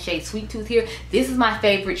 I have the shade Sweet Tooth here. This is my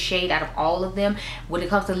favorite shade out of all of them. When it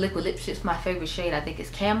comes to liquid lipsticks, my favorite shade I think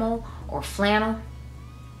is Camel or Flannel.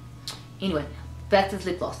 Anyway, back to this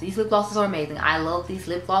lip gloss. These lip glosses are amazing. I love these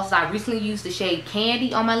lip glosses. I recently used the shade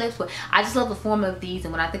Candy on my lips, but I just love the formula of these,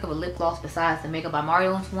 and when I think of a lip gloss besides the Makeup by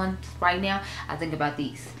Mario ones right now, I think about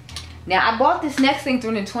these. Now, I bought this next thing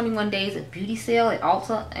during the 21 days of beauty sale at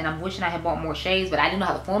Ulta, and I'm wishing I had bought more shades, but I didn't know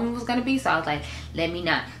how the formula was going to be, so I was like, let me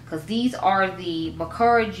not. Because these are the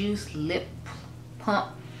Baccara Juice Lip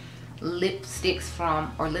Pump lipsticks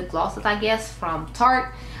from, or lip glosses, I guess, from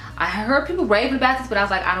Tarte. I heard people raving about this, but I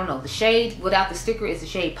was like, I don't know. The shade without the sticker is the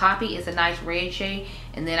shade Poppy. It's a nice red shade.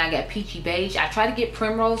 And then I got Peachy Beige. I tried to get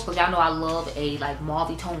Primrose, because y'all know I love a like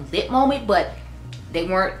mauve tone lip moment, but they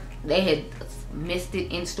had missed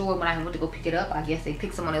it in store when I went to go pick it up. I guess they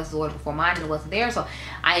picked someone else's order before mine and it wasn't there, so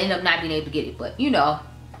I ended up not being able to get it. But you know,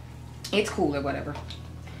 it's cool or whatever.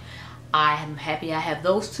 I am happy I have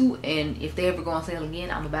those two, and if they ever go on sale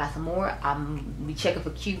again, I'm gonna buy some more. I'm gonna be checking for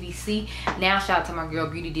QVC now. Shout out to my girl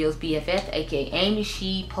Beauty Deals BFF, aka Amy.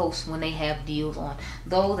 She posts when they have deals on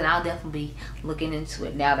those, and I'll definitely be looking into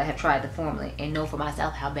it now that I have tried the formula and know for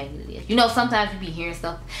myself how banging it is. You know, sometimes you be hearing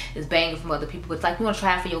stuff is banging from other people, but it's like you want to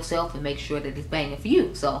try it for yourself and make sure that it's banging for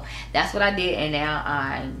you. So that's what I did, and now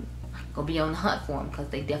I'm gonna be on the hunt for them, because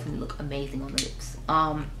they definitely look amazing on the lips.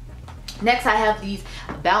 Next I have these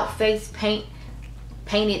About Face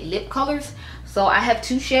painted lip colors. So I have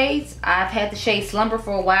two shades. I've had the shade Slumber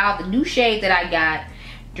for a while. The new shade that I got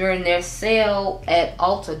during their sale at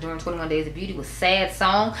Ulta during 21 Days of Beauty was Sad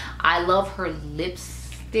Song. I love her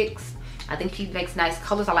lipsticks. I think she makes nice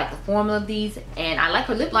colors. I like the formula of these, and I like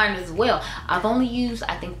her lip liners as well. I've only used,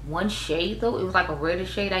 I think, one shade though. It was like a redder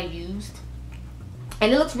shade I used.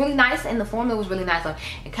 And it looks really nice, and the formula was really nice.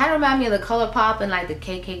 It kind of reminded me of the ColourPop and like the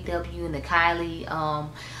KKW and the Kylie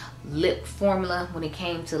lip formula when it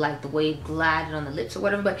came to like the way it glided on the lips or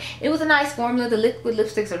whatever. But it was a nice formula. The liquid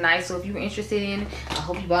lipsticks are nice, so if you were interested in, I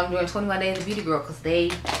hope you bought them during 21 Days of Beauty, girl, because they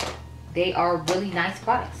are really nice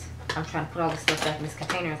products. I'm trying to put all this stuff back in this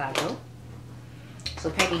container as I go, so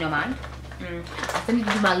pay me no mind. I still need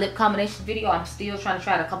to do my lip combination video. I'm still trying to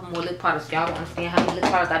try a couple more lip products. Y'all don't understand how many lip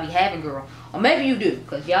products I be having, girl. Or maybe you do,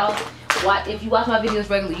 because y'all, if you watch my videos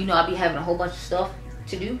regularly, you know I be having a whole bunch of stuff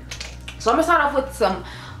to do. So I'm gonna start off with some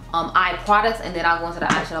eye products, and then I'll go into the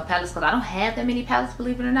eyeshadow palettes, because I don't have that many palettes,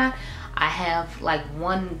 believe it or not. I have like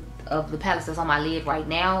one of the palettes that's on my lid right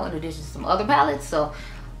now, in addition to some other palettes. So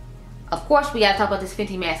of course we gotta talk about this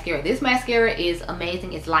Fenty mascara. This mascara is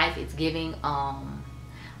amazing. It's life, it's giving.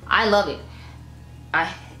 I love it.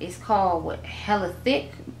 It's called what, Hella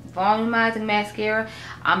Thick Volumizing Mascara.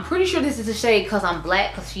 I'm pretty sure this is a shade Cause I'm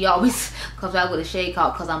Black, because she always comes out with a shade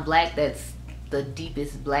called Cause I'm Black. That's the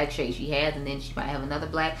deepest black shade she has, and then she might have another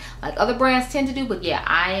black like other brands tend to do. But yeah,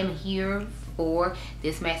 I am here for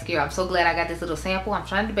this mascara. I'm so glad I got this little sample. I'm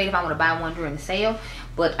trying to debate if I want to buy one during the sale,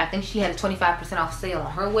 but I think she had a 25% off sale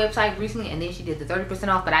on her website recently, and then she did the 30%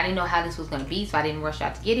 off, but I didn't know how this was going to be, so I didn't rush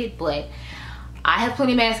out to get it. But I have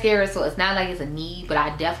plenty of mascara, so it's not like it's a need, but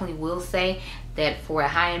I definitely will say that for a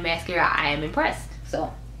high-end mascara, I am impressed.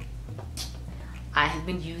 So I have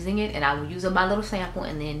been using it, and I will use up my little sample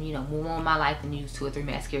and then, you know, move on with my life and use 2 or 3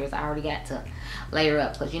 mascaras I already got to layer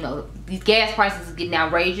up, because, you know, these gas prices is getting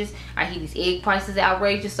outrageous. I hear these egg prices are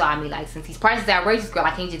outrageous, so I mean, like, since these prices are outrageous, girl,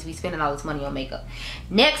 I can't just be spending all this money on makeup.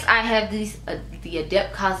 Next, I have these the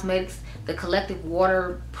Adept Cosmetics, the Collective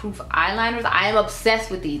Waterproof Eyeliners. I am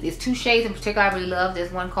obsessed with these. There's 2 shades in particular I really love.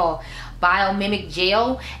 There's one called Biomimic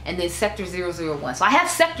Gel, and then Sector 001. So I have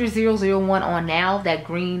Sector 001 on now, that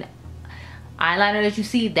green eyeliner that you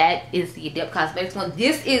see. That is the Adept Cosmetics one.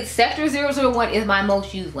 This is Sector 001 is my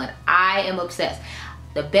most used one. I am obsessed.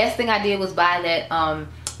 The best thing I did was buy that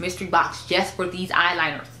mystery box just for these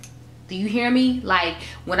eyeliners. Do you hear me? Like,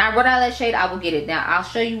 when I run out of that shade, I will get it. Now I'll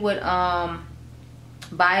show you what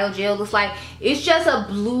Bio Gel looks like. It's just a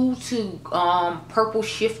blue to purple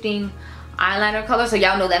shifting eyeliner color, so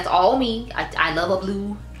y'all know that's all me. I love a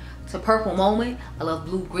blue to purple moment. I love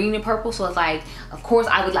blue, green, and purple, so it's like, of course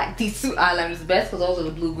I would like these 2 eyeliners the best, because those are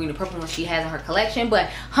the blue, green, and purple ones she has in her collection. But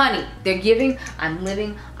honey, they're giving. I'm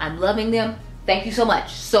living. I'm loving them. Thank you so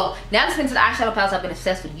much. So now let's get into the eyeshadow palettes I've been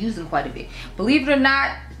obsessed with using quite a bit. Believe it or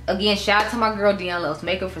not, again, shout out to my girl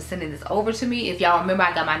Dionluvsmakeup for sending this over to me. If y'all remember,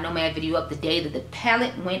 I got my Nomad video up the day that the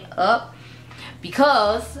palette went up,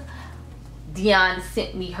 because Dion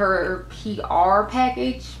sent me her PR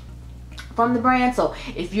package from the brand. So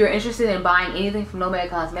if you're interested in buying anything from Nomad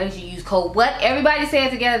Cosmetics, you use code what? Everybody say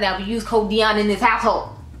it together now. We use code Dion in this household.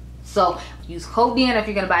 So use code Dion if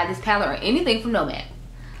you're going to buy this palette or anything from Nomad.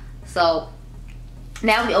 So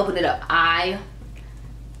now we open it up. I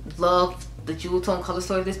love the jewel tone color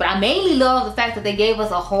story of this, but I mainly love the fact that they gave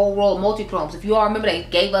us a whole roll of multi-chromes. If you all remember, they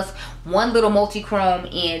gave us one little multi-chrome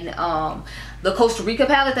in the Costa Rica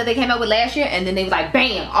palette that they came out with last year, and then they was like,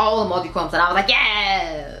 bam, all the multi-chromes, and I was like,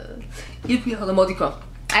 yeah, give me all the multi-chromes.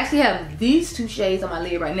 I actually have these 2 shades on my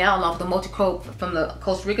lid right now, along with the multi-chrome from the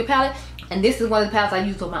Costa Rica palette, and this is one of the palettes I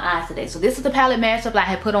used on my eyes today. So this is the palette mashup that I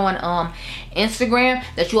had put on Instagram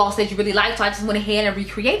that you all said you really liked, so I just went ahead and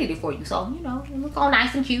recreated it for you. So, you know, it looks all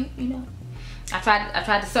nice and cute, you know. I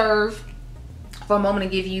tried to serve for a moment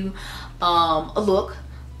and give you a look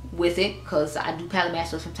with it, because I do palette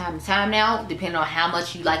mashups from time to time now, depending on how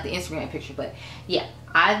much you like the Instagram picture. But yeah,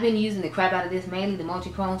 I've been using the crap out of this, mainly the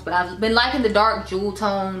multi-chromes, but I've been liking the dark jewel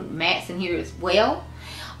tone mattes in here as well,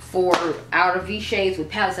 for out of these shades with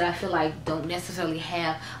palettes that I feel like don't necessarily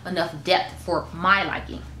have enough depth for my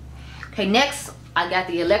liking. Okay, next I got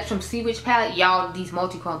the Electrum Sea Witch palette. Y'all, these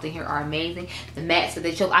multi-chromes in here are amazing. The mattes that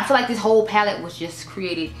they chose, I feel like this whole palette was just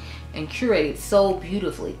created and curated so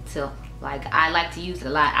beautifully. So, like, I like to use it a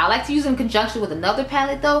lot. I like to use it in conjunction with another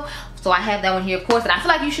palette, though. So I have that one here, of course. And I feel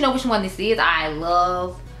like you should know which one this is. I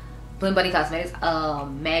love Blend Buddy Cosmetics.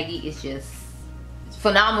 Maggie is just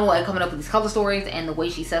phenomenal at coming up with these color stories, and the way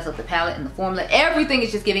she sets up the palette and the formula. Everything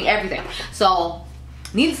is just giving everything. So,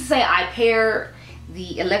 needless to say, I pair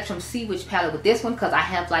the Electrum Sea Witch palette with this one, because I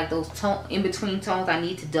have like those in-between tones I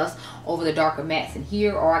need to dust over the darker mattes in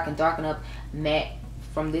here, or I can darken up matte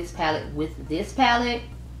from this palette with this palette,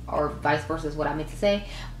 or vice versa is what I meant to say.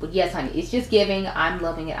 But yes, honey, it's just giving. I'm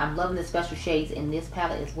loving it. I'm loving the special shades in this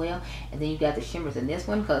palette as well. And then you got the shimmers in this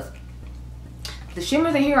one, because the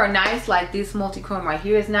shimmers in here are nice. Like this multi-chrome right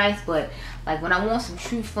here is nice, but like when I want some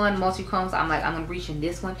true fun multi-chromes, I'm like, I'm gonna reach in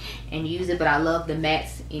this one and use it. But I love the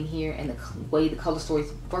mattes in here and the way the color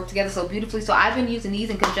stories work together so beautifully. So I've been using these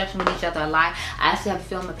in conjunction with each other a lot. I actually have to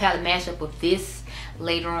film a palette mashup with this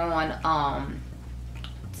later on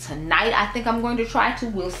tonight. I think I'm going to try to.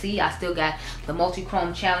 We'll see. I still got the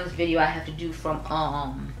multi-chrome challenge video I have to do from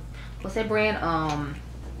what's that brand,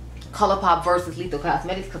 ColourPop versus Lethal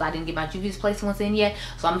Cosmetics, because I didn't get my Juvia's Place ones in yet.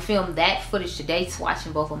 So I'm gonna film that footage today,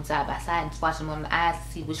 swatching both of them side by side and swatching them on the eyes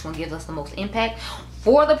to see which one gives us the most impact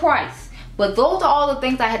for the price. But those are all the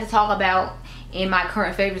things I had to talk about in my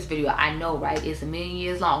current favorites video. I know, right? It's a million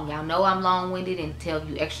years long. Y'all know I'm long-winded and tell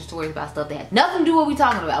you extra stories about stuff that has nothing to do with what we're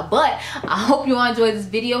talking about. But I hope you all enjoyed this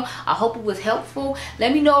video. I hope it was helpful.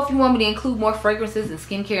 Let me know if you want me to include more fragrances and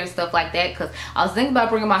skincare and stuff like that, because I was thinking about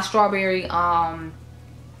bringing my strawberry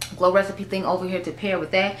glow recipe thing over here to pair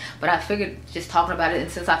with that, but I figured just talking about it,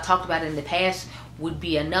 and since I've talked about it in the past, would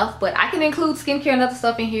be enough. But I can include skincare and other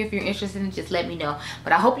stuff in here if you're interested, and just let me know.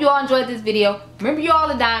 But I hope you all enjoyed this video. Remember, you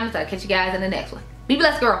all are diamonds. I'll catch you guys in the next one. Be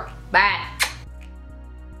blessed, girl. Bye.